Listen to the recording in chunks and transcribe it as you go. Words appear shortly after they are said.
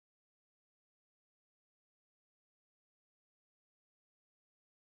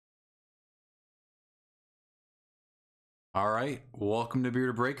All right, welcome to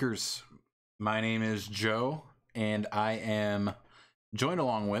Bearded Breakers. My name is Joe, and I am joined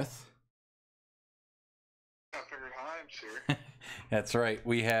along with. I figured Himes here. That's right.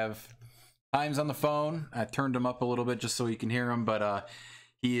 We have Himes on the phone. I turned him up a little bit just so you can hear him, but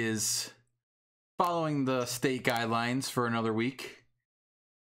he is following the state guidelines for another week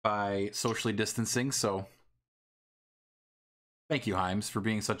by socially distancing. So, thank you, Himes, for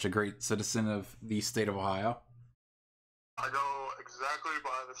being such a great citizen of the state of Ohio. I go exactly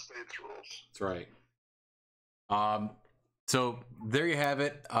by the state's rules. That's right. So there you have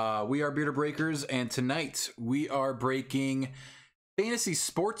it. We are Bearded Breakers, and tonight we are breaking Fantasy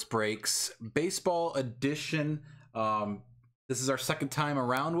Sports Breaks Baseball Edition. This is our second time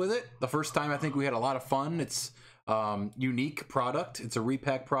around with it. The first time I think we had a lot of fun. It's unique product. It's a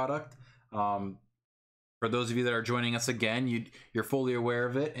repack product. For those of you that are joining us again, you're fully aware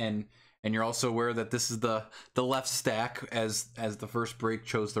of it, and you're also aware that this is the left stack, as the first break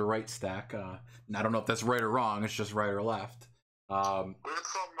chose the right stack. I don't know if that's right or wrong. It's just right or left. We had some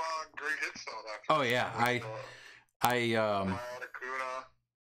great hits though. Oh yeah, Acuna.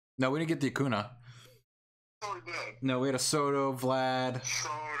 No, we didn't get the Acuna. Oh, we did. No, we had a Soto, Vlad.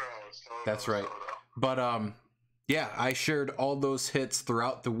 Soto. That's right. But yeah, I shared all those hits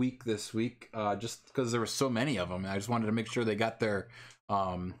throughout the week this week, just because there were so many of them. I just wanted to make sure they got their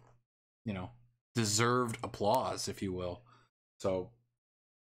deserved applause, if you will. So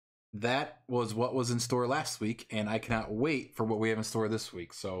that was what was in store last week, and I cannot wait for what we have in store this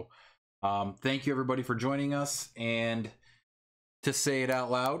week. So thank you everybody for joining us, and to say it out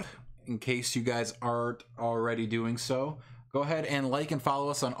loud, in case you guys aren't already doing so, go ahead and like and follow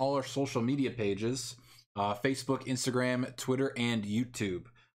us on all our social media pages, Facebook, Instagram, Twitter, and YouTube.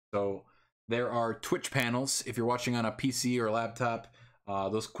 So there are Twitch panels if you're watching on a PC or a laptop.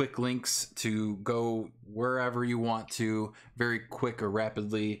 Those quick links to go wherever you want to very quick or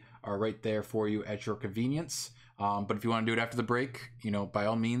rapidly are right there for you at your convenience. But if you want to do it after the break, by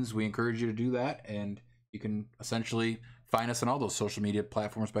all means, we encourage you to do that. And you can essentially find us on all those social media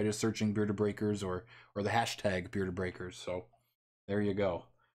platforms by just searching Bearded Breakers or the hashtag Bearded Breakers. So there you go.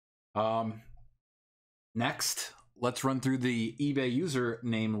 Next, let's run through the eBay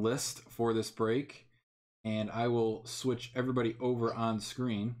username list for this break. And I will switch everybody over on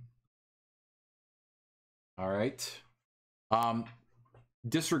screen. All right.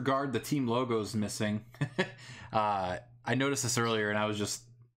 Disregard the team logos missing. I noticed this earlier, and I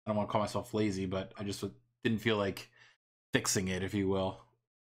don't want to call myself lazy, but I just didn't feel like fixing it, if you will.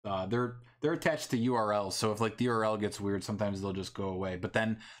 They're attached to URLs, so if the URL gets weird, sometimes they'll just go away. But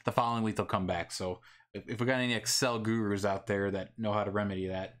then the following week they'll come back. So if we got any Excel gurus out there that know how to remedy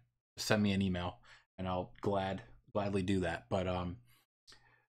that, send me an email. And I'll gladly do that. But I'll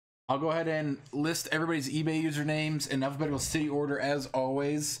go ahead and list everybody's eBay usernames in alphabetical city order as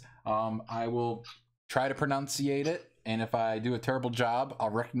always. I will try to pronunciate it, and if I do a terrible job,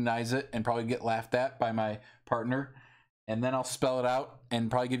 I'll recognize it and probably get laughed at by my partner, and then I'll spell it out and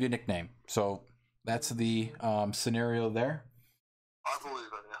probably give you a nickname. So that's the scenario there. I believe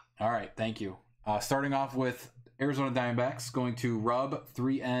in you. All right, thank you. Starting off with Arizona Diamondbacks, going to Rub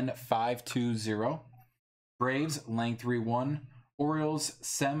 3N520. Braves, Lang 31. Orioles,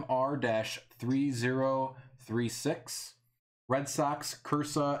 Sem R-3036. Red Sox,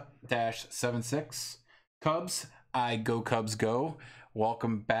 Cursa-76. Cubs, I Go Cubs Go.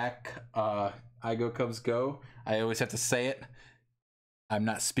 Welcome back, I Go Cubs Go. I always have to say it. I'm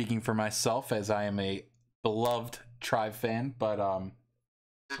not speaking for myself, as I am a beloved Tribe fan, but You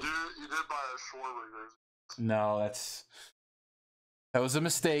did buy a Schwarber. no, that was a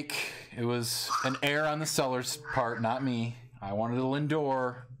mistake. It was an error on the seller's part, not me. I wanted a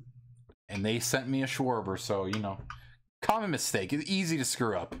Lindor, and they sent me a Schwarber. So, common mistake. It's easy to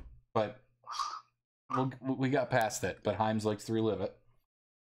screw up, but we got past it. But Himes likes to relive it.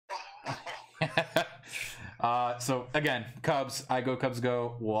 So, again, Cubs, I Go Cubs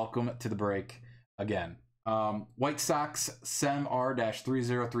Go. Welcome to the break again. White Sox, Sem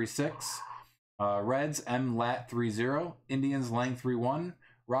R-3036. Reds, M-Lat-30. Indians, Lang-31.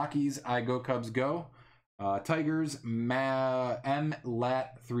 Rockies, I Go Cubs Go. Tigers,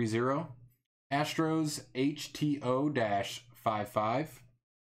 M-Lat-30. Astros, HTO-55.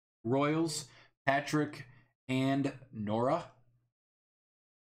 Royals, Patrick and Nora.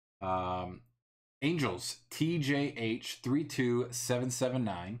 Angels,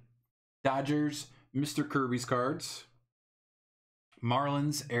 TJH32779. Dodgers, Mr. Kirby's Cards.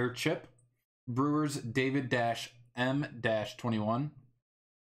 Marlins, Air Chip. Brewers, David-M-21.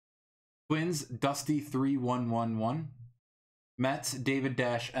 Twins, Dusty3111. Mets,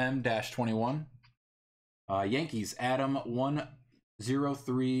 David-M-21. Yankees, Adam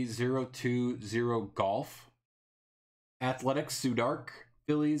 103020 Golf. Athletics, Sudark.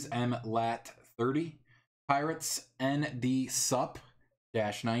 Phillies, M Lat 30. Pirates, ND Sup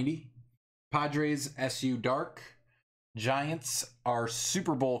 -90. Padres, SU Dark. Giants, our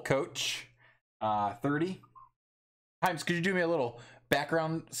Super Bowl coach 30. Times, could you do me a little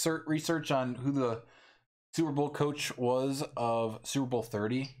background research on who the Super Bowl coach was of Super Bowl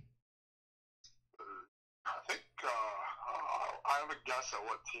 30? I think I have a guess at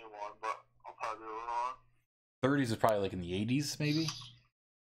what team won, but I'll probably be wrong. 30s is probably like in the 80s, maybe?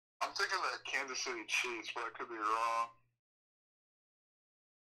 I'm thinking the Kansas City Chiefs, but I could be wrong.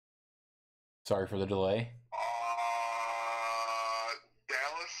 Sorry for the delay.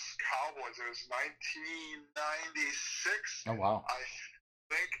 Dallas Cowboys. It was 1996. Oh, wow. I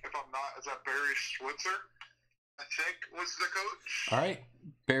think, if I'm not, is that Barry Switzer? I think was the coach. All right.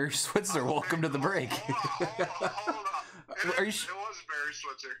 Barry Switzer, welcome to the break. Hold on. It was Barry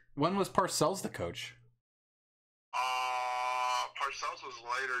Switzer. When was Parcells the coach? Parcells was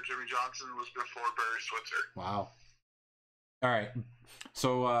later. Jimmy Johnson was before Barry Switzer. Wow. All right.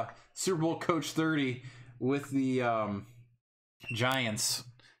 So Super Bowl coach 30 with the Giants,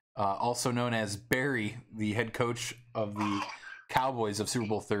 also known as Barry, the head coach of the Cowboys of Super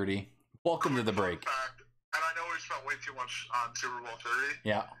Bowl 30. Welcome to the break. Fact, and I know we spent way too much on Super Bowl 30.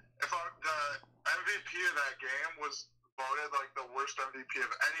 Yeah. The MVP of that game was voted like the worst MVP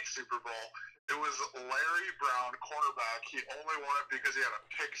of any Super Bowl. It was Larry Brown, cornerback. He only won it because he had a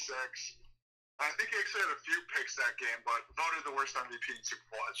pick six. I think he actually had a few picks that game, but voted the worst MVP in Super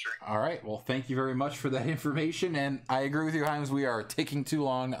Bowl history. All right. Well, thank you very much for that information. And I agree with you, Himes. We are taking too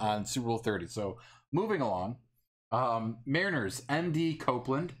long on Super Bowl 30. So moving along. Mariners, MD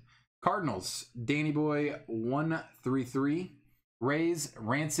Copeland. Cardinals, Danny Boy 133. Rays,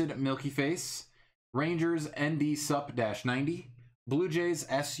 Rancid Milky Face. Rangers, ND Sup -90. Blue Jays,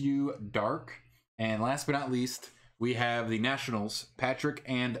 SU Dark. And last but not least, we have the Nationals, Patrick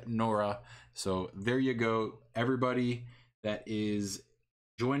and Nora. So there you go, everybody that is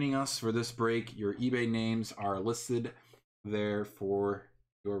joining us for this break. Your eBay names are listed there for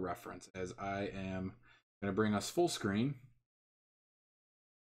your reference, as I am going to bring us full screen.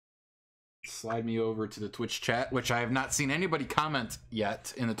 Slide me over to the Twitch chat, which I have not seen anybody comment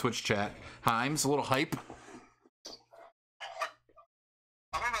yet in the Twitch chat. Himes, a little hype.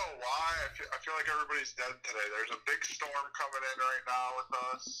 I don't know why. I feel like everybody's dead today. There's a big storm coming in right now with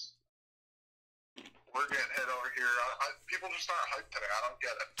us. We're getting hit over here. People just aren't hyped today. I don't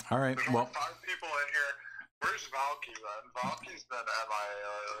get it. All right. There's Well, only 5 people in here. Where's Valky then? Valky's been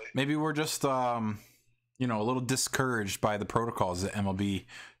MIA lately. maybe we're just, a little discouraged by the protocols that MLB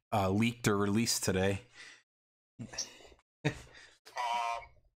leaked or released today. What exactly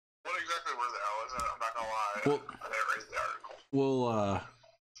were they? I'm not gonna lie. Well, I didn't read the article.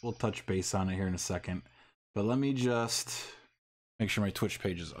 We'll touch base on it here in a second, but let me just make sure my Twitch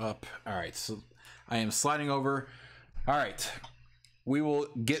page is up. All right, so I am sliding over. All right, we will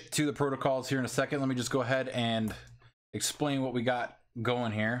get to the protocols here in a second. Let me just go ahead and explain what we got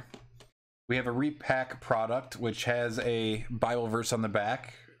going here. We have a repack product which has a Bible verse on the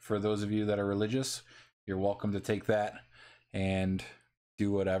back. For those of you that are religious, you're welcome to take that and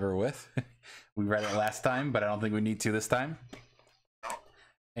do whatever with. We read it last time, but I don't think we need to this time.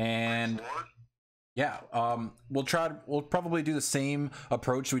 And yeah, we'll probably do the same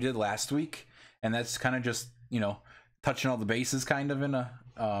approach we did last week, and that's kind of just touching all the bases kind of in a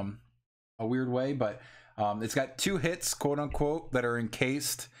weird way, but it's got 2 hits, quote unquote, that are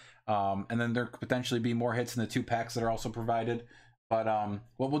encased, and then there could potentially be more hits in the 2 packs that are also provided. But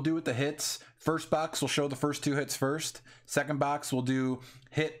what we'll do with the hits, first box we'll show the first 2 hits first, second box we'll do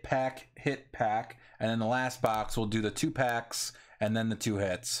hit pack, and then the last box we'll do the 2 packs and then the 2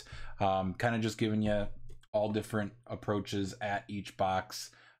 hits. Kind of just giving you all different approaches at each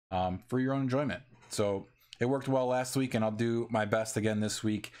box for your own enjoyment. So it worked well last week, and I'll do my best again this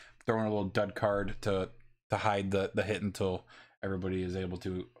week, throwing a little dud card to hide the hit until everybody is able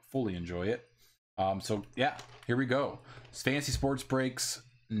to fully enjoy it. So yeah, here we go. It's Fantasy Sports Breaks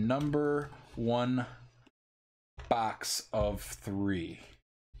number 1 box of 3.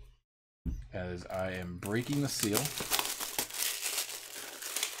 As I am breaking the seal,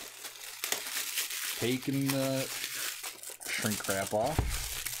 taking the shrink wrap off,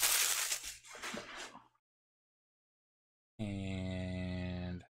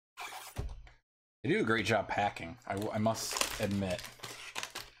 and they do a great job packing, I must admit.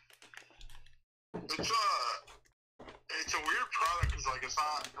 It's a weird product because it's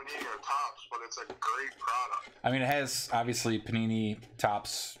not Panini or Topps, but it's a great product. I mean, it has obviously Panini,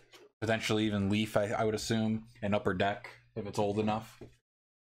 Topps, potentially even Leaf, I would assume, and Upper Deck if it's old enough.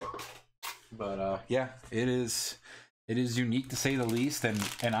 But yeah, it is unique to say the least,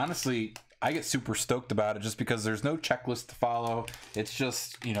 and honestly, I get super stoked about it just because there's no checklist to follow. It's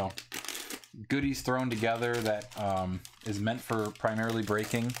just, you know, goodies thrown together that is meant for primarily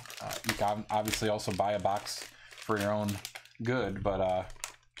breaking. You can obviously also buy a box for your own good, but I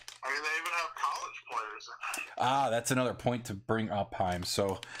mean, they even have college players in it. that's another point to bring up, Heim.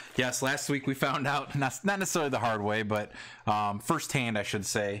 So yes, last week we found out, not necessarily the hard way, but firsthand, I should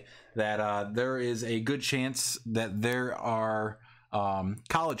say, that there is a good chance that there are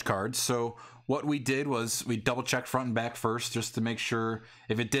college cards. So what we did was we double checked front and back first, just to make sure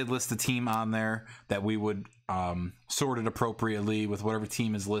if it did list the team on there, that we would sort it appropriately with whatever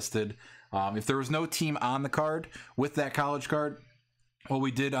team is listed. If there was no team on the card with that college card, what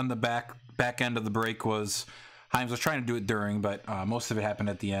we did on the back end of the break was, Himes was trying to do it during, but most of it happened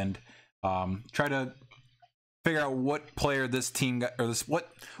at the end. Try to figure out what player this team got, or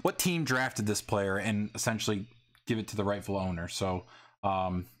what team drafted this player, and essentially give it to the rightful owner. So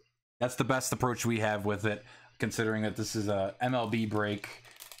that's the best approach we have with it, considering that this is a MLB break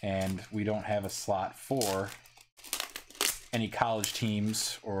and we don't have a slot for any college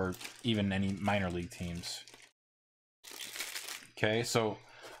teams or even any minor league teams. Okay, so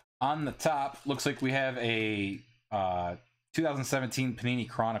on the top, looks like we have a 2017 Panini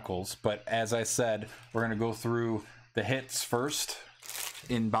Chronicles, but as I said, we're going to go through the hits first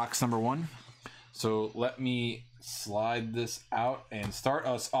in box number 1. So let me slide this out and start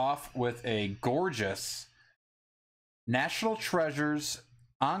us off with a gorgeous National Treasures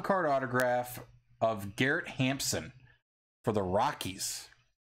on-card autograph of Garrett Hampson for the Rockies,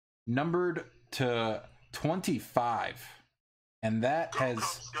 numbered to 25. And that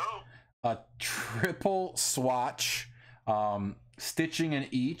has a triple swatch, stitching in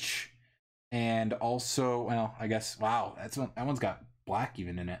each, and also, well, I guess, wow, that one's got black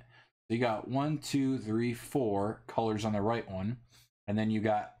even in it. So you got 1, 2, 3, 4 colors on the right one, and then you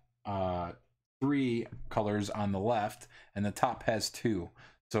got 3 colors on the left, and the top has 2.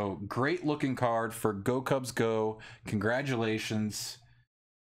 So great looking card for Go Cubs Go. Congratulations.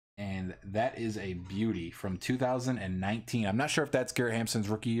 And that is a beauty from 2019. I'm not sure if that's Garrett Hampson's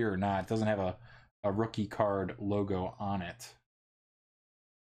rookie year or not. It doesn't have a rookie card logo on it.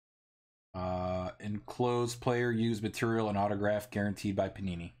 Enclosed player used material and autograph guaranteed by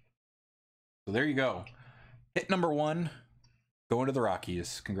Panini. So there you go. Hit number 1, going to the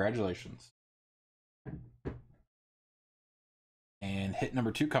Rockies. Congratulations. And hit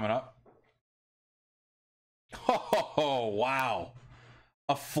number 2 coming up. Oh, wow.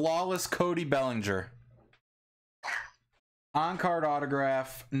 A flawless Cody Bellinger. On-card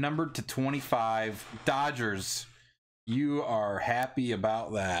autograph, numbered to 25. Dodgers, you are happy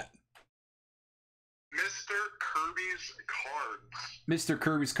about that. Mr. Kirby's Cards. Mr.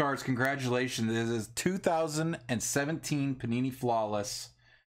 Kirby's Cards, congratulations. This is 2017 Panini Flawless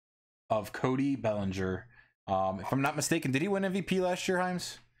of Cody Bellinger. If I'm not mistaken, did he win MVP last year,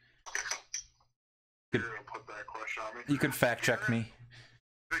 Himes? You're going to put that question on me. You can fact check me.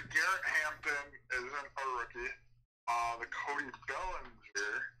 The Garrett Hampton isn't a rookie. The Cody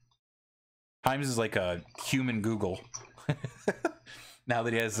Bellinger. Himes is like a human Google. Now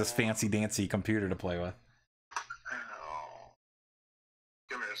that he has this fancy dancy computer to play with.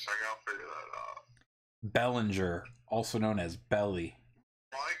 Give me a second, I'll figure that out. Bellinger, also known as Belly.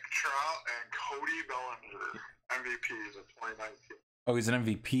 Mike Trout and Cody Bellinger, MVPs of 2019. Oh, he's an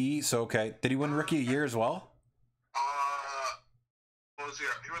MVP? So, okay. Did he win Rookie of the Year as well?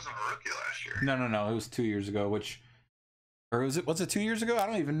 He wasn't a rookie last year. No. It was 2 years ago, or was it 2 years ago? I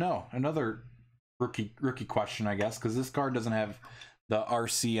don't even know. Another rookie question, I guess, because this card doesn't have the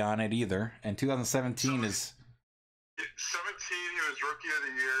RC on it either. And 2017 is... 17, he was Rookie of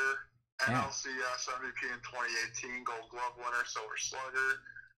the Year, NLCS MVP in 2018, Gold Glove winner, Silver Slugger.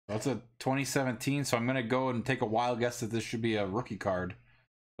 That's a 2017, so I'm going to go and take a wild guess that this should be a rookie card,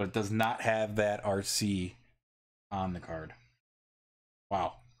 but it does not have that RC on the card.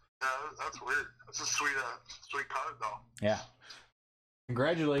 Wow. Yeah, that's weird. That's a sweet card, though. Yeah.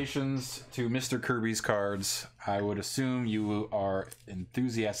 Congratulations to Mr. Kirby's Cards. I would assume you are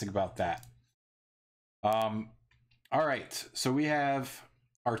enthusiastic about that. All right, so we have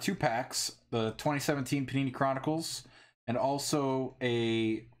our 2 packs, the 2017 Panini Chronicles, and also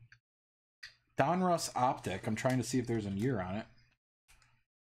a Donruss Optic. I'm trying to see if there's a year on it.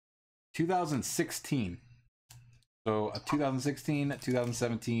 2016. So a 2016,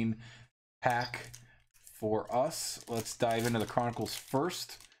 2017 pack for us. Let's dive into the Chronicles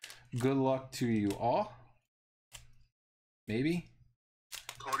first. Good luck to you all. Maybe.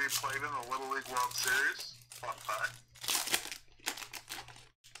 Cody played in the Little League World Series. Fun fact.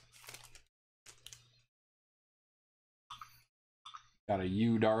 Got a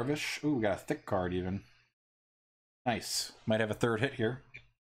Yu Darvish. Ooh, we got a thick card even. Nice. Might have a third hit here.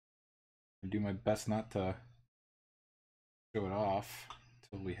 I do my best not to show it off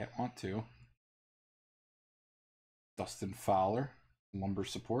until we want to. Dustin Fowler, lumber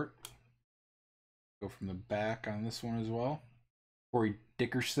support. Go from the back on this one as well. Corey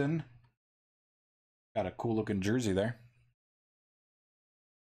Dickerson. Got a cool looking jersey there.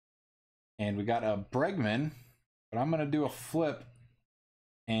 And we got a Bregman, but I'm going to do a flip.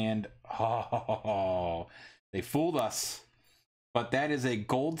 And oh, they fooled us. But that is a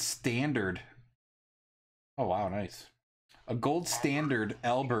gold standard. Oh, wow, nice. A gold standard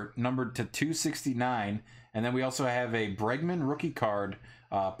Albert numbered to 269. And then we also have a Bregman rookie card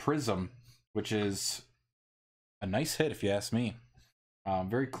Prism, which is a nice hit if you ask me.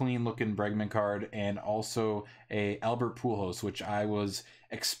 Very clean looking Bregman card, and also a Albert Pujols, which I was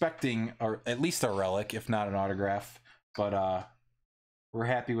expecting, or at least a relic, if not an autograph. But we're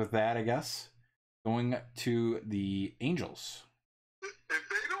happy with that, I guess. Going to the Angels. If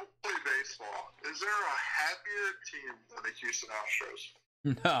they don't play baseball, is there a happier team than the Houston Astros?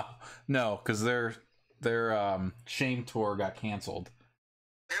 No, because their Shame Tour got canceled.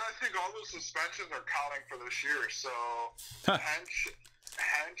 And I think all those suspensions are counting for this year. So Hench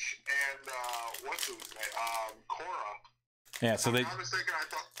and what's his name? Cora. Yeah, so if I'm not mistaken, I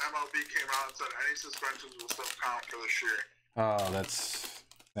thought MLB came out and said any suspensions will still count for this year. Oh,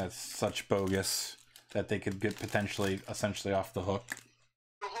 that's such bogus that they could get potentially essentially off the hook.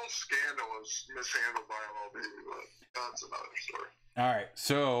 The whole scandal was mishandled by MLB, but that's another story. All right,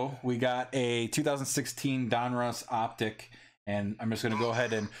 so we got a 2016 Donruss Optic, and I'm just going to go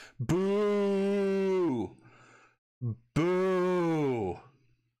ahead and boo! Boo!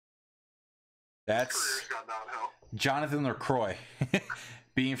 That's Career's gone downhill. Jonathan LaCroix.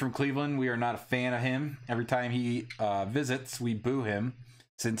 Being from Cleveland, we are not a fan of him. Every time he visits, we boo him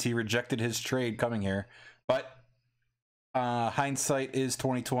since he rejected his trade coming here. But hindsight is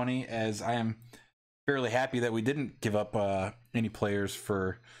 2020, as I am fairly happy that we didn't give up any players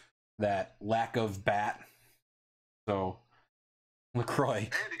for that lack of bat. So LaCroix.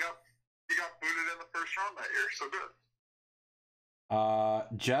 And he got booted in the first round that year, so good.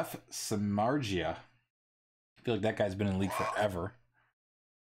 Jeff Samardzija. I feel like that guy's been in the league forever.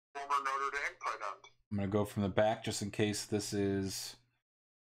 Former Notre Dame tight end. I'm going to go from the back just in case this is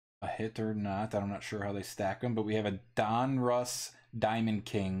a hit or not. I'm not sure how they stack them, but we have a Donruss Diamond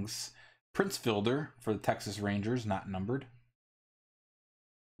Kings Prince Fielder for the Texas Rangers, not numbered.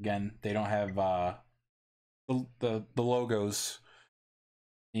 Again, they don't have the logos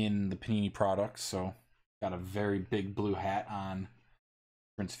in the Panini products, so got a very big blue hat on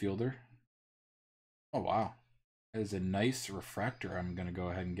Prince Fielder. Oh, wow. That is a nice refractor, I'm going to go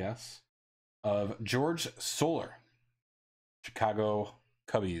ahead and guess, of George Soler, Chicago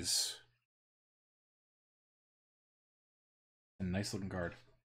Cubbies. A nice looking card.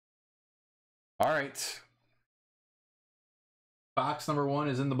 All right. Box number 1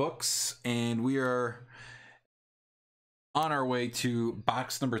 is in the books, and we are on our way to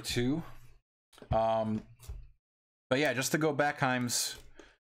box number 2. But yeah, just to go back, Heims,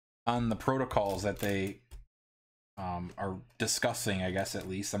 on the protocols that they are discussing, I guess, at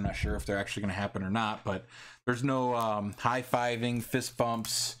least. I'm not sure if they're actually going to happen or not, but there's no high-fiving, fist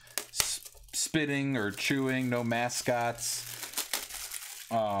bumps, spitting or chewing, no mascots.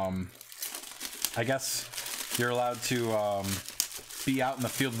 I guess you're allowed to be out in the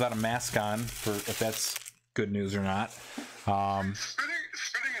field without a mask on, for if that's good news or not. Spitting and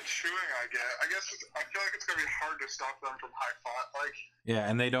chewing, I guess I feel like it's going to be hard to stop them from high-five. Yeah,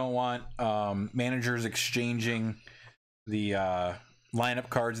 and they don't want managers exchanging the lineup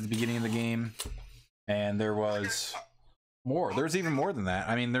cards at the beginning of the game. And there was more. There's even more than that.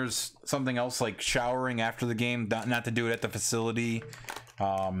 I mean, there's something else like showering after the game, not to do it at the facility.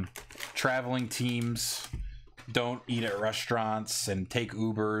 Traveling teams don't eat at restaurants and take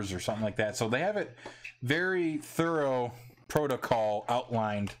Ubers or something like that. So they have it very thorough protocol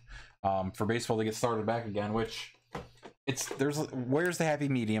outlined for baseball to get started back again, which where's the happy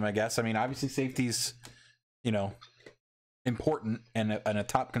medium, I guess. I mean, obviously safety's, important and a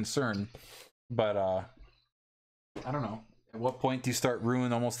top concern, but I don't know. At what point do you start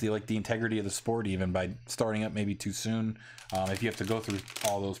ruining almost the integrity of the sport, even by starting up maybe too soon, if you have to go through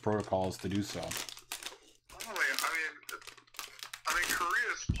all those protocols to do so? I mean,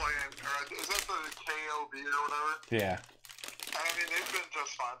 Korea's playing, or is that the KOB or whatever? Yeah. I I mean, they've been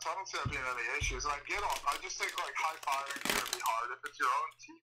just fine, so I don't see that being any issues. And I get on. I just think like high firing is gonna be hard if it's your own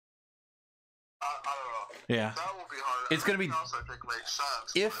team. I don't know. Yeah, that will be hard. It's gonna be. Else I think makes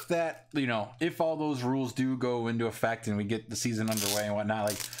sense. If that, if all those rules do go into effect and we get the season underway and whatnot,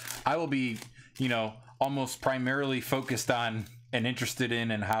 like I will be, almost primarily focused on and interested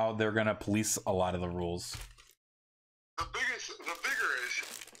in and how they're gonna police a lot of the rules. The bigger issue.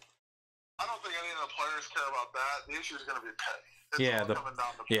 I don't think any of the players care about that. The issue is going to be pay.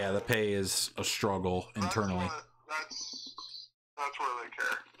 The pay is a struggle internally. That's where they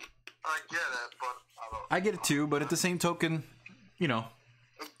care. I get it, but I get it too, but at the same token, it's just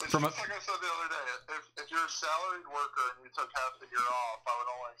like I said the other day. If you're a salaried worker and you took half the year off, I would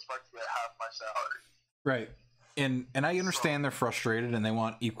only expect to get half my salary. Right. And I understand they're frustrated and they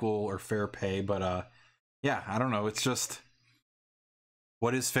want equal or fair pay, but I don't know. It's just,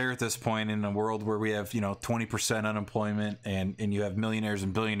 what is fair at this point in a world where we have 20% unemployment and you have millionaires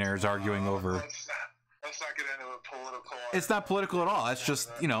and billionaires arguing over. Let's not get into the political. It's not political at all. That's just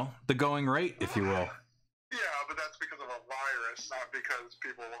the going rate, if you will. Yeah, but that's because of a virus, not because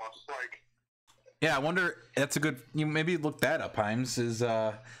people lost. Yeah, I wonder. That's a good. You maybe look that up, Himes. Is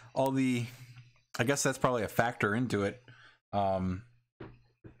all the. I guess that's probably a factor into it. From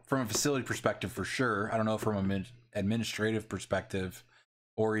a facility perspective, for sure. I don't know from an administrative perspective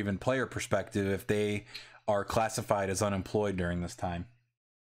or even player perspective if they are classified as unemployed during this time.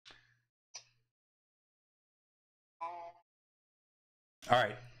 All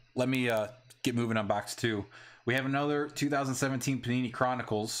right, let me get moving on box 2. We have another 2017 Panini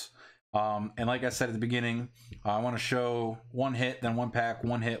Chronicles. And like I said at the beginning, I want to show one hit, then one pack,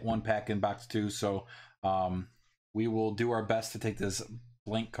 one hit, one pack in box 2. So we will do our best to take this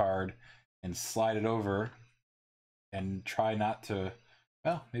blank card and slide it over and try not to.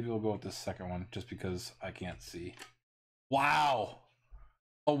 Well, maybe we'll go with this second one just because I can't see. Wow.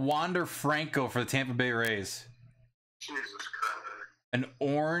 A Wander Franco for the Tampa Bay Rays. Jesus Christ. An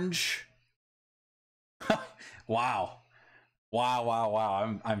orange. Wow.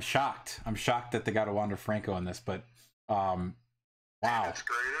 Wow. I'm shocked. I'm shocked that they got a Wander Franco in this, but wow. It's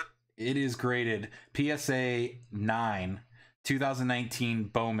graded? It is graded PSA 9, 2019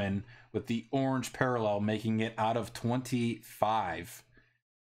 Bowman with the orange parallel, making it out of 25.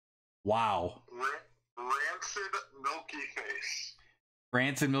 Wow. Rancid Milky Face.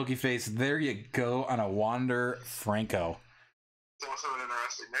 Rancid Milky Face. There you go on a Wander Franco. It's also an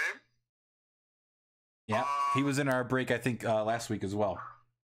interesting name. Yeah, he was in our break, I think, last week as well.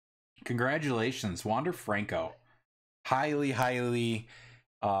 Congratulations, Wander Franco. Highly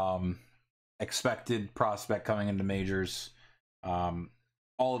expected prospect coming into majors. All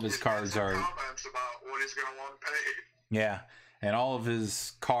of his cards are. Comments about what he's going to want paid. Yeah, and all of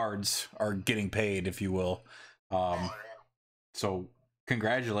his cards are getting paid, if you will. So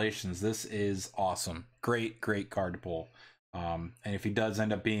congratulations, this is awesome. Great card to pull. And if he does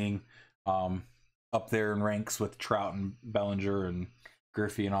end up being up there in ranks with Trout and Bellinger and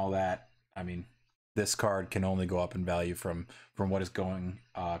Griffey and all that, I mean, this card can only go up in value from what is going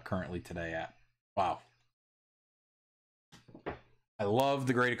currently today at. Wow. I love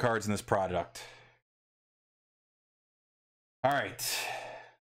the graded cards in this product. All right.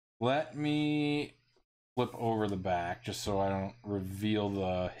 Let me flip over the back just so I don't reveal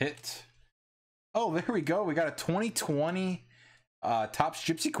the hit. Oh, there we go. We got a 2020 Topps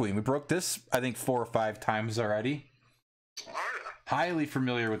Gypsy Queen. We broke this, I think, 4 or 5 times already. Highly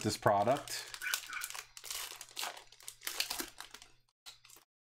familiar with this product.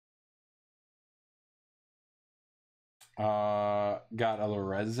 Got a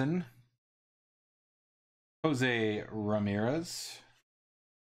Lorenzen. Jose Ramirez.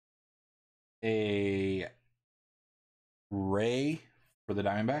 A Ray for the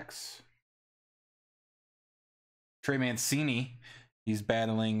Diamondbacks. Trey Mancini, he's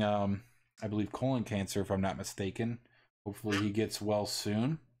battling, I believe, colon cancer, if I'm not mistaken. Hopefully he gets well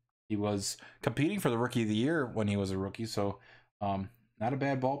soon. He was competing for the Rookie of the Year when he was a rookie, so not a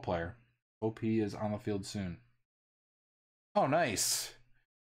bad ball player. Hope he is on the field soon. Oh, nice.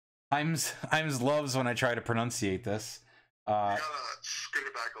 Himes loves when I try to pronunciate this. You gotta scoot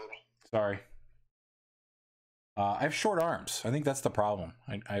it back a little. Sorry. I have short arms. I think that's the problem.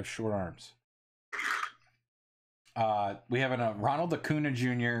 I have short arms. We have a Ronald Acuna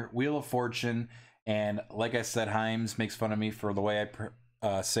Jr., Wheel of Fortune, and like I said, Himes makes fun of me for the way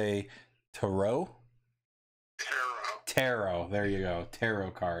I say tarot. Tarot. There you go.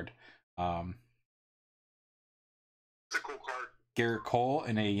 Tarot card. It's a cool card. Garrett Cole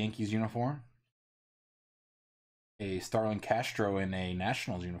in a Yankees uniform. A Starlin Castro in a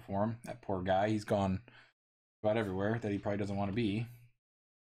Nationals uniform. That poor guy. He's gone about everywhere that he probably doesn't want to be.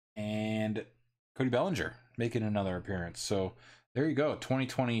 And Cody Bellinger making another appearance. So there you go,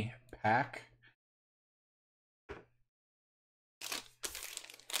 2020 pack.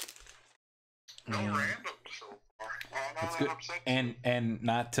 No random so far. That's good. And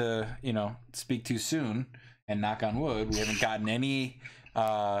not to, you know, speak too soon and knock on wood, we haven't gotten any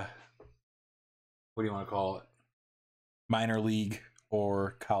what do you want to call it? Minor league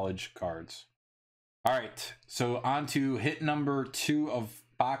or college cards. All right, so on to hit number 2 of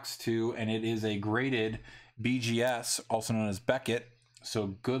box 2, and it is a graded BGS, also known as Beckett. So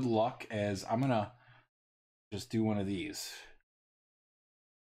good luck, as I'm gonna just do one of these.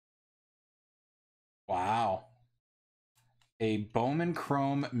 Wow. A Bowman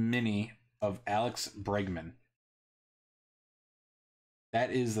Chrome Mini of Alex Bregman.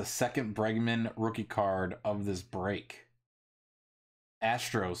 That is the second Bregman rookie card of this break.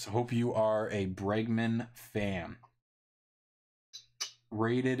 Astros, hope you are a Bregman fan.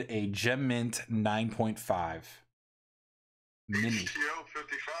 Rated a Gem Mint 9.5. Mini. HTO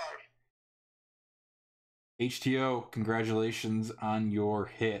 55. HTO, congratulations on your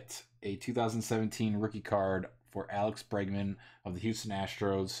hit. A 2017 rookie card for Alex Bregman of the Houston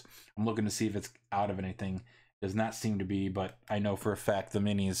Astros. I'm looking to see if it's out of anything. Does not seem to be, but I know for a fact the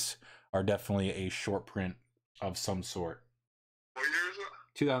minis are definitely a short print of some sort. What year is it?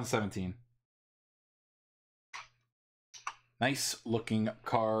 2017. Nice looking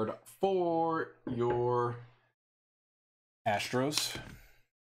card for your Astros.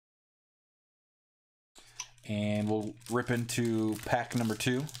 And we'll rip into pack number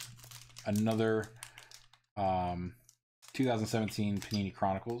 2. Another 2017 Panini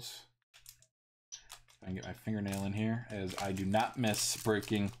Chronicles. I can get my fingernail in here, as I do not miss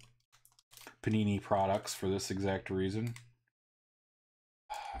breaking Panini products for this exact reason.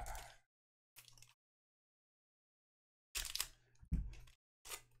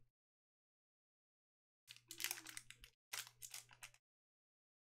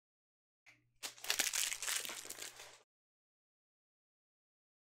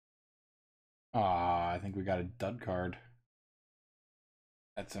 I think we got a dud card.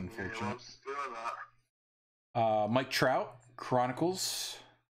 That's unfortunate. Mike Trout, Chronicles.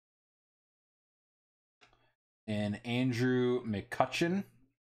 And Andrew McCutchen,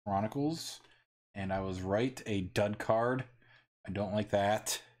 Chronicles. And I was right, a dud card. I don't like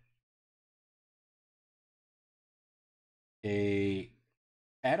that. A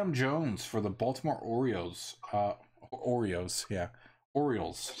Adam Jones for the Baltimore Orioles. Orioles.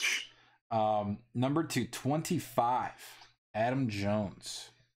 Number 225, Adam Jones.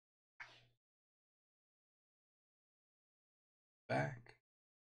 Back.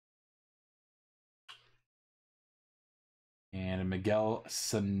 And Miguel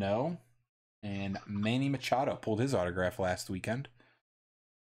Sano. And Manny Machado pulled his autograph last weekend.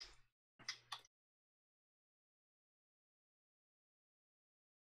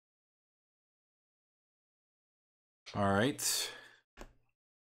 All right.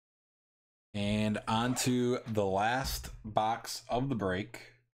 And on to the last box of the break.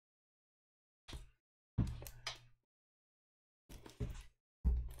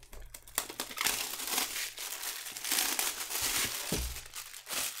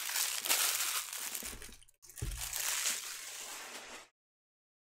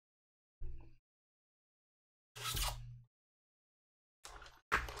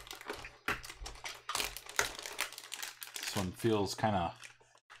 This one feels kind of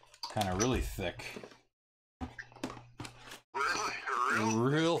really thick.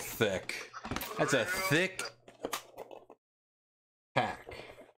 Real thick. That's a thick pack.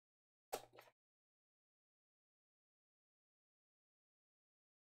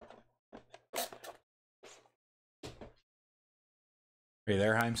 Are you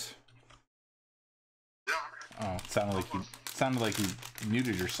there, Himes? Yeah. Oh, it sounded like you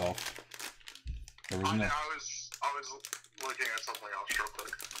muted yourself. There was no. I was looking at something else real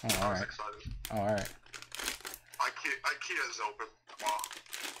quick. Oh, all right. Excited. Oh, all right. IKEA's open tomorrow.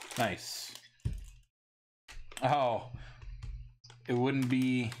 Nice. Oh, it wouldn't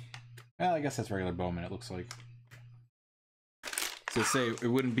be. Well, I guess that's regular Bowman. It looks like. So say it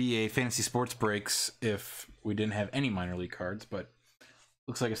wouldn't be a fantasy sports breaks if we didn't have any minor league cards, but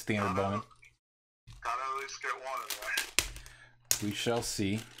looks like a standard Bowman. Gotta at least get one in there. We shall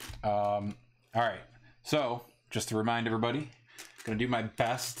see. All right. So just to remind everybody, gonna do my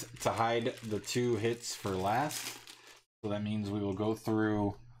best to hide the 2 hits for last. So that means we will go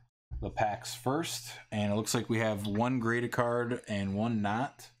through the packs first, and it looks like we have 1 graded card and 1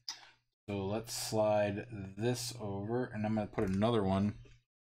 not. So let's slide this over, and I'm gonna put another one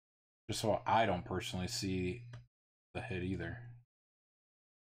just so I don't personally see the hit either.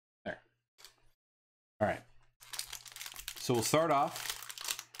 There. All right. So we'll start off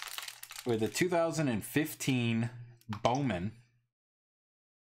with a 2015 Bowman.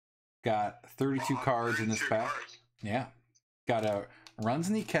 Got 32 cards in this pack. Yeah. Got a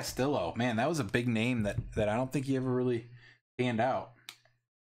Runsny Castillo. Man, that was a big name that I don't think he ever really panned out.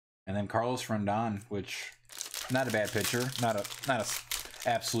 And then Carlos Rondon, which not a bad pitcher, not a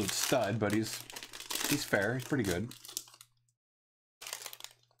absolute stud, but he's fair. He's pretty good.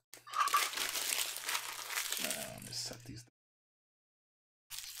 Let me set these.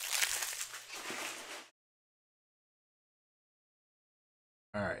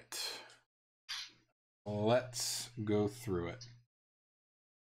 All right. Let's go through it.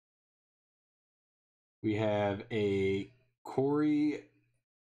 We have a Corey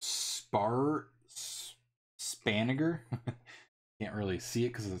Spaniger. Can't really see it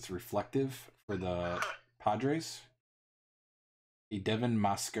because it's reflective for the Padres. A Devin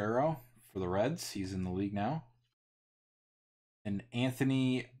Mascaro for the Reds. He's in the league now. And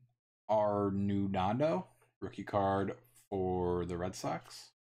Anthony Arnudando, rookie card for the Red Sox.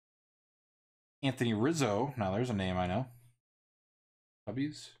 Anthony Rizzo. Now there's a name I know.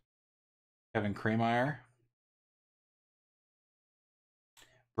 Cubbies. Kevin Krameyer.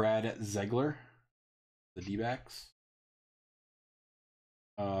 Brad Ziegler, the D-backs.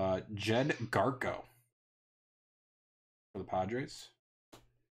 Jed Garko for the Padres.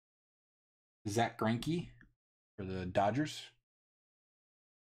 Zach Greinke for the Dodgers.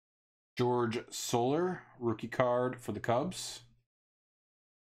 George Soler, rookie card for the Cubs.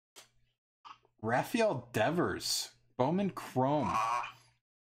 Rafael Devers, Bowman Chrome.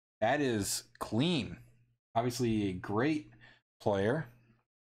 That is clean. Obviously a great player.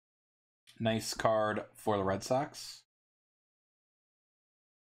 Nice card for the Red Sox.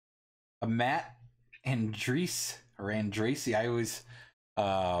 A Matt Andriese. I always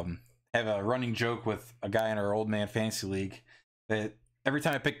have a running joke with a guy in our old man fantasy league that every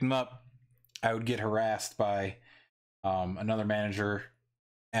time I picked him up, I would get harassed by another manager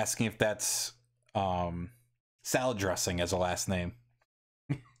asking if that's salad dressing as a last name.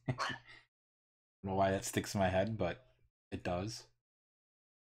 I don't know why that sticks in my head, but it does.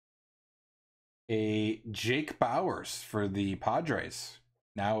 A Jake Bowers for the Padres,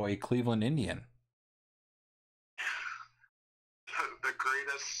 now a Cleveland Indian. The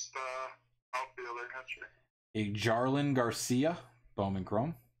greatest outfielder in history. A Jarlin Garcia, Bowman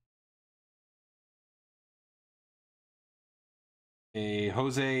Chrome. A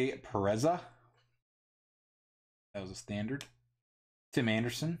Jose Pereza. That was a standard. Tim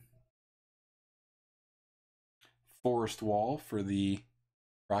Anderson. Forrest Wall for the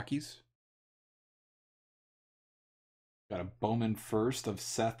Rockies. Got a Bowman first of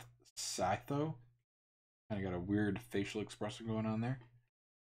Seth Saito. Kind of got a weird facial expression going on there.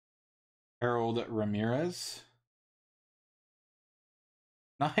 Harold Ramirez.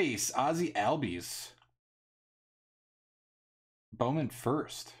 Nice. Ozzie Albies. Bowman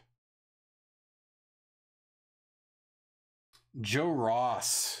first. Joe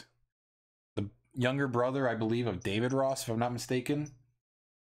Ross. The younger brother, I believe, of David Ross, if I'm not mistaken.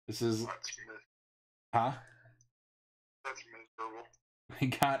 This is... Huh? That's miserable. We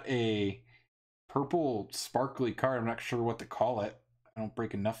got a purple sparkly card. I'm not sure what to call it. I don't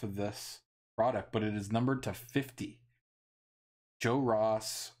break enough of this product, but it is numbered to 50. Joe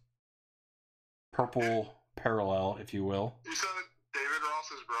Ross, purple parallel, if you will. You said David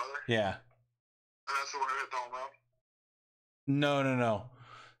Ross's brother? Yeah. And that's the one who hit the home run? No.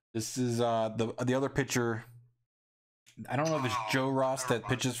 This is the other pitcher. I don't know if it's Joe Ross that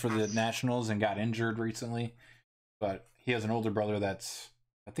pitches for the Nationals and got injured recently, but he has an older brother that's,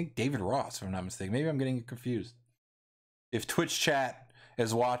 I think, David Ross, if I'm not mistaken. Maybe I'm getting confused. If Twitch chat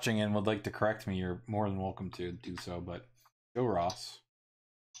is watching and would like to correct me, you're more than welcome to do so, but Joe Ross.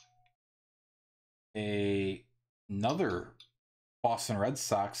 Another Boston Red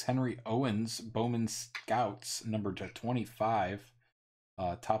Sox, Henry Owens, Bowman Scouts, numbered to 25.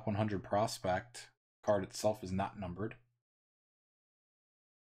 Top 100 prospect. Card itself is not numbered.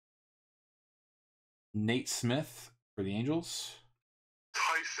 Nate Smith for the Angels.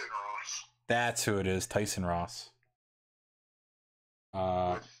 Tyson Ross. That's who it is, Tyson Ross.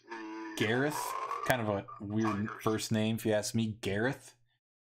 Gareth, kind of a weird first name if you ask me. Gareth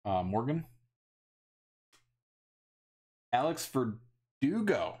Morgan. Alex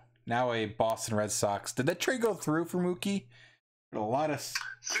Verdugo, now a Boston Red Sox. Did that trade go through for Mookie? A lot of... See,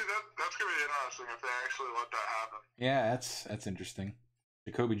 that's going to be interesting if they actually let that happen. Yeah, that's interesting.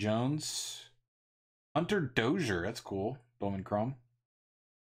 Jacoby Jones. Hunter Dozier, that's cool. Bowman Chrome.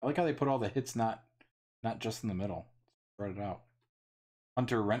 I like how they put all the hits not just in the middle. brought it out.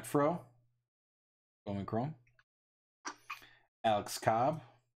 Hunter Renfroe, Bowman Chrome. Alex Cobb,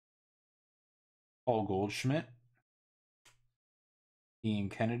 Paul Goldschmidt, Ian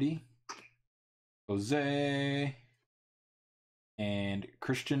Kennedy, Jose, and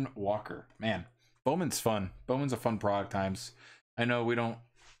Christian Walker. Man, Bowman's fun. Bowman's a fun product times. I know we don't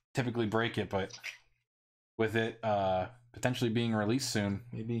typically break it, but with it potentially being released soon,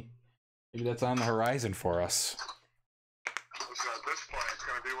 maybe that's on the horizon for us. So at this point, it's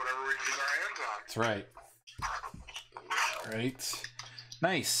going to be whatever we can get our hands on. That's right. Right.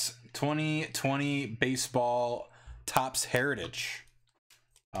 Nice. 2020 baseball Topps Heritage.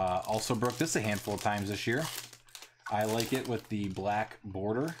 Also broke this a handful of times this year. I like it with the black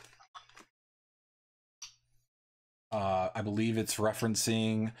border. I believe it's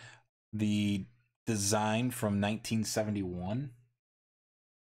referencing the design from 1971.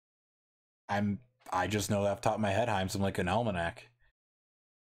 I just know that off the top of my head, Heims, I'm like an almanac.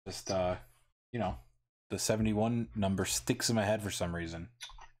 Just you know, the 71 number sticks in my head for some reason.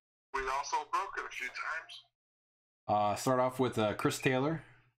 We also broke it a few times. Start off with Chris Taylor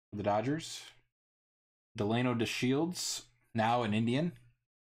for the Dodgers. Delano DeShields, now an Indian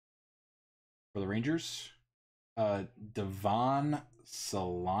for the Rangers. Devon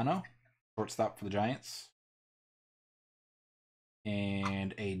Solano, shortstop for the Giants.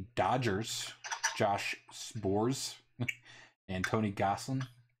 And a Dodgers, Josh Sborz and Tony Gosselin.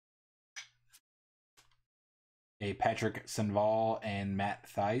 A Patrick Sandoval and Matt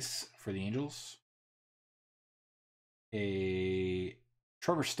Thaiss for the Angels. A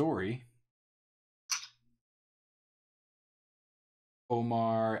Trevor Story.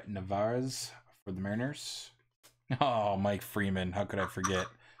 Omar Narvaez for the Mariners. Oh, Mike Freeman. How could I forget?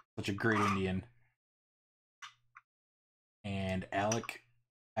 Such a great Indian. And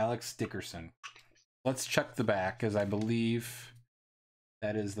Alex Dickerson. Let's check the back, as I believe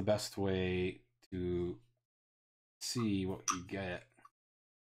that is the best way to see what you get.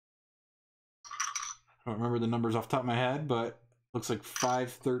 I don't remember the numbers off the top of my head, but looks like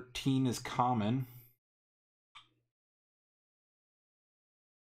 513 is common.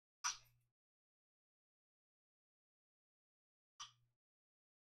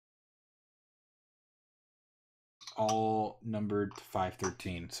 All numbered to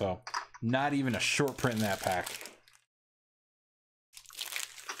 513. So not even a short print in that pack.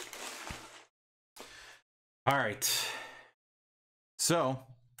 All right. So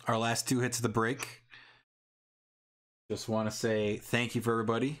our last two hits of the break. Just want to say thank you for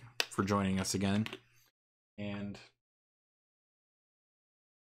everybody for joining us again. And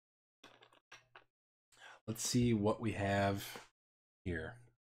let's see what we have here.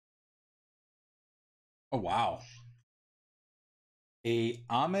 Oh, wow. A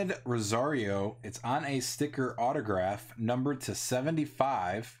Ahmed Rosario. It's on a sticker autograph numbered to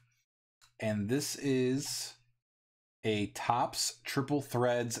 75. And this is a Topps Triple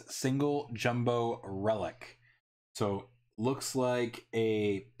Threads single jumbo relic. So looks like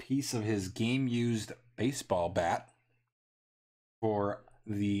a piece of his game-used baseball bat for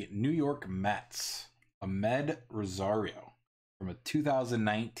the New York Mets. Ahmed Rosario from a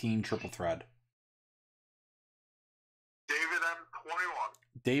 2019 Triple Thread.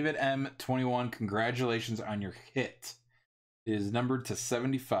 David M21, congratulations on your hit. It is numbered to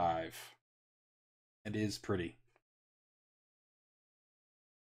 75. It is pretty.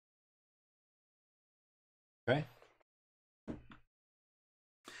 Okay.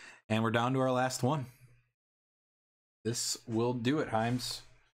 And we're down to our last one. This will do it, Heims.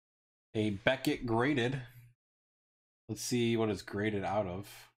 A Beckett graded. Let's see what it's graded out of.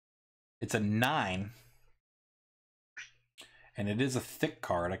 It's a 9. And it is a thick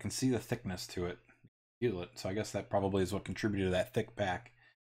card. I can see the thickness to it. Feel it. So I guess that probably is what contributed to that thick pack.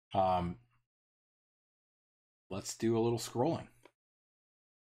 Let's do a little scrolling.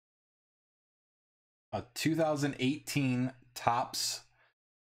 A 2018 Topps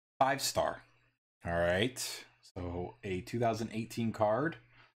 5-star. All right. So a 2018 card.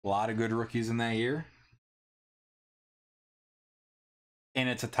 A lot of good rookies in that year. And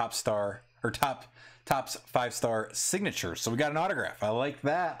it's a Topps 5-star signature. So we got an autograph. I like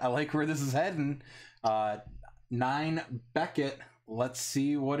that. I like where this is heading. 9 Beckett. Let's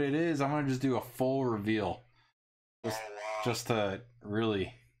see what it is. I'm going to just do a full reveal. Just to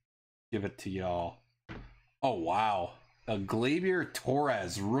really give it to y'all. Oh, wow. A Gleyber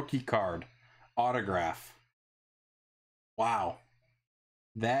Torres rookie card autograph. Wow.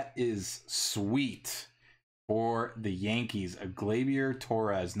 That is sweet. For the Yankees, a Gleyber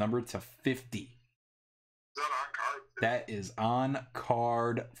Torres, numbered to 50. Is that on card? That is on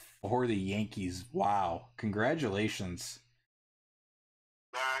card for the Yankees. Wow. Congratulations.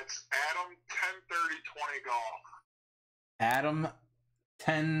 That's Adam 103020 Golf. Adam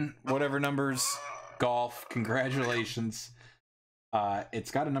 10 whatever numbers Golf. Congratulations.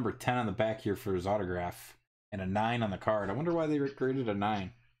 It's got a number 10 on the back here for his autograph and a 9 on the card. I wonder why they graded a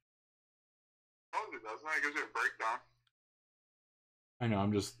 9. Oh, it doesn't. It gives you a breakdown. I know.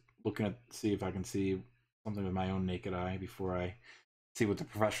 I'm just looking at see if I can see something with my own naked eye before I see what the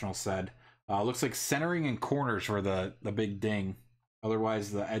professional said. Looks like centering and corners were the big ding.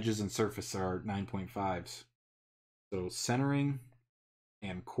 Otherwise, the edges and surface are 9.5s. So centering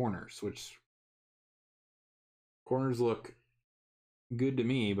and corners, which corners look good to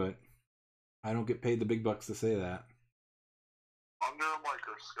me, but I don't get paid the big bucks to say that. Under a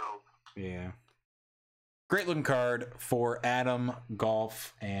microscope. Yeah. Great looking card for Adam,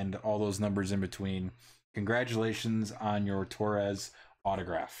 Golf, and all those numbers in between. Congratulations on your Torres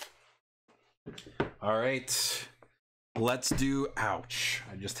autograph. All right. Let's do, ouch,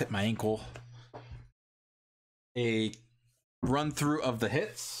 I just hit my ankle. A run through of the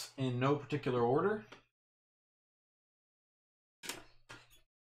hits in no particular order.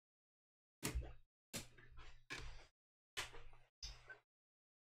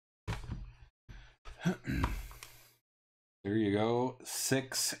 There you go.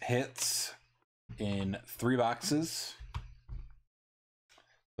 6 hits in 3 boxes.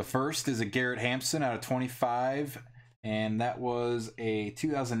 The first is a Garrett Hampson out of 25, and that was a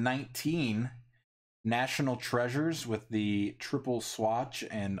 2019 National Treasures with the triple swatch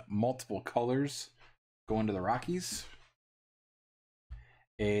and multiple colors going to the Rockies.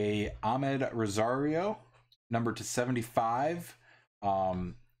 A Ahmed Rosario, number to 75,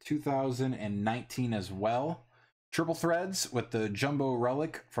 2019 as well. Triple threads with the jumbo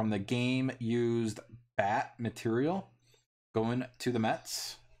relic from the game used bat material going to the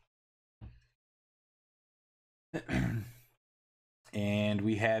Mets. And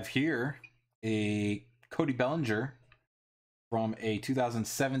we have here a Cody Bellinger from a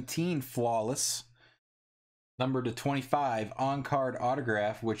 2017 Flawless, number to 25 on-card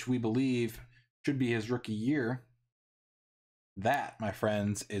autograph, which we believe should be his rookie year. That, my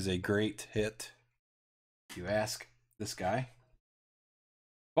friends, is a great hit, if you ask this guy.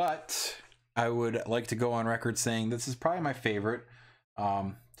 But I would like to go on record saying this is probably my favorite,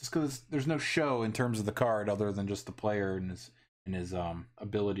 just because there's no show in terms of the card other than just the player and his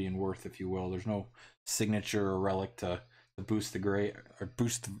ability and worth, if you will. There's no signature or relic to boost the grade or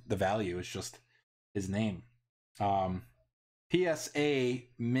boost the value. It's just his name. PSA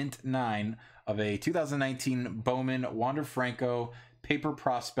Mint 9 of a 2019 Bowman Wander Franco Paper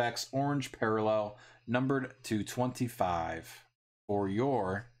Prospects Orange Parallel, numbered to 25 for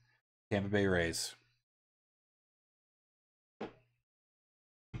your Tampa Bay Rays.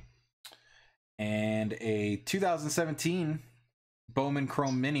 And a 2017 Bowman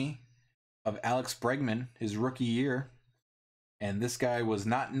Chrome Mini of Alex Bregman, his rookie year. And this guy was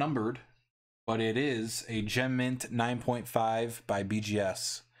not numbered, but it is a Gem Mint 9.5 by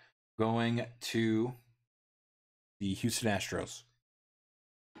BGS going to the Houston Astros.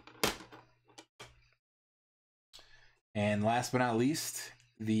 And last but not least,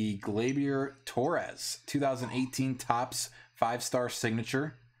 the Gleyber Torres 2018 Topps 5-star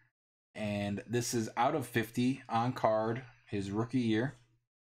signature. And this is out of 50 on card, his rookie year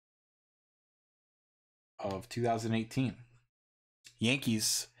of 2018.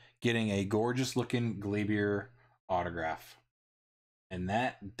 Yankees getting a gorgeous looking Gleyber autograph. And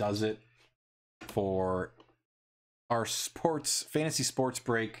that does it for our fantasy sports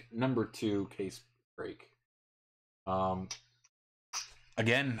break number 2 case break.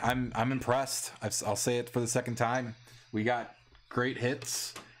 Again, I'm impressed. I'll say it for the second time. We got great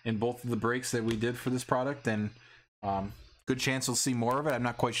hits in both of the breaks that we did for this product, and good chance we'll see more of it. I'm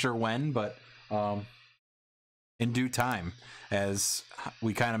not quite sure when, but in due time. As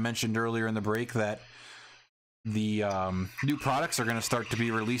we kind of mentioned earlier in the break, that the new products are going to start to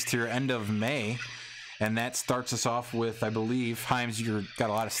be released here end of May, and that starts us off with, I believe, Himes, you've got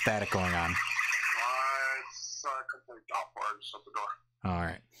a lot of static going on. It's a complete dot bar just at the door. All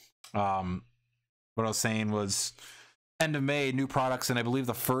right. What I was saying was end of May, new products, and I believe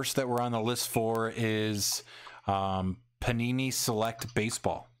the first that we're on the list for is Panini Select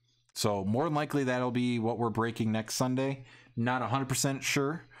Baseball. So more than likely that'll be what we're breaking next Sunday. Not 100%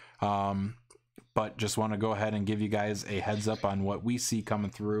 sure, but just want to go ahead and give you guys a heads up on what we see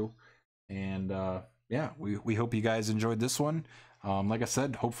coming through. And yeah, we hope you guys enjoyed this one. Like I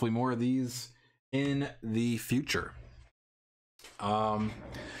said, hopefully more of these in the future.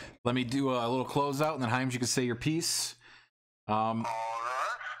 Let me do a little closeout, and then Himes, you can say your piece. All right.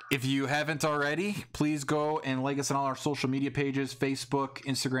 If you haven't already, please go and like us on all our social media pages, Facebook,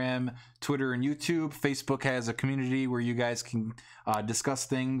 Instagram, Twitter, and YouTube. Facebook has a community where you guys can discuss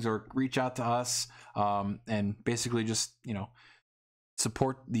things or reach out to us and basically just,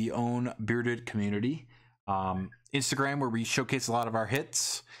 support the own bearded community. Instagram, where we showcase a lot of our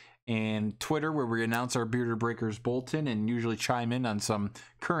hits, and Twitter, where we announce our Bearded Breakers Bulletin and usually chime in on some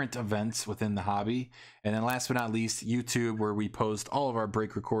current events within the hobby. And then last but not least, YouTube, where we post all of our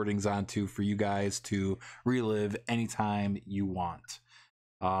break recordings onto for you guys to relive anytime you want.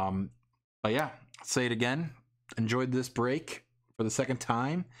 But yeah, I'll say it again. Enjoyed this break for the second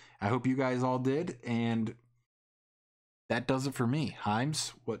time. I hope you guys all did. And that does it for me.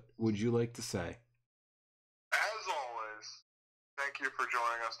 Himes, what would you like to say? As always, thank you for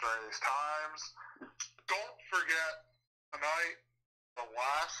joining us during these times. Don't forget tonight the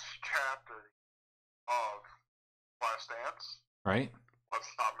last chapter of Last Dance. Right.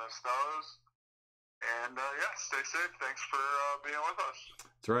 Let's not miss those. And yeah, stay safe. Thanks for being with us.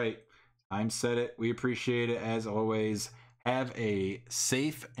 That's right. Himes said it. We appreciate it as always. Have a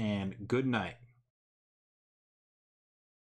safe and good night.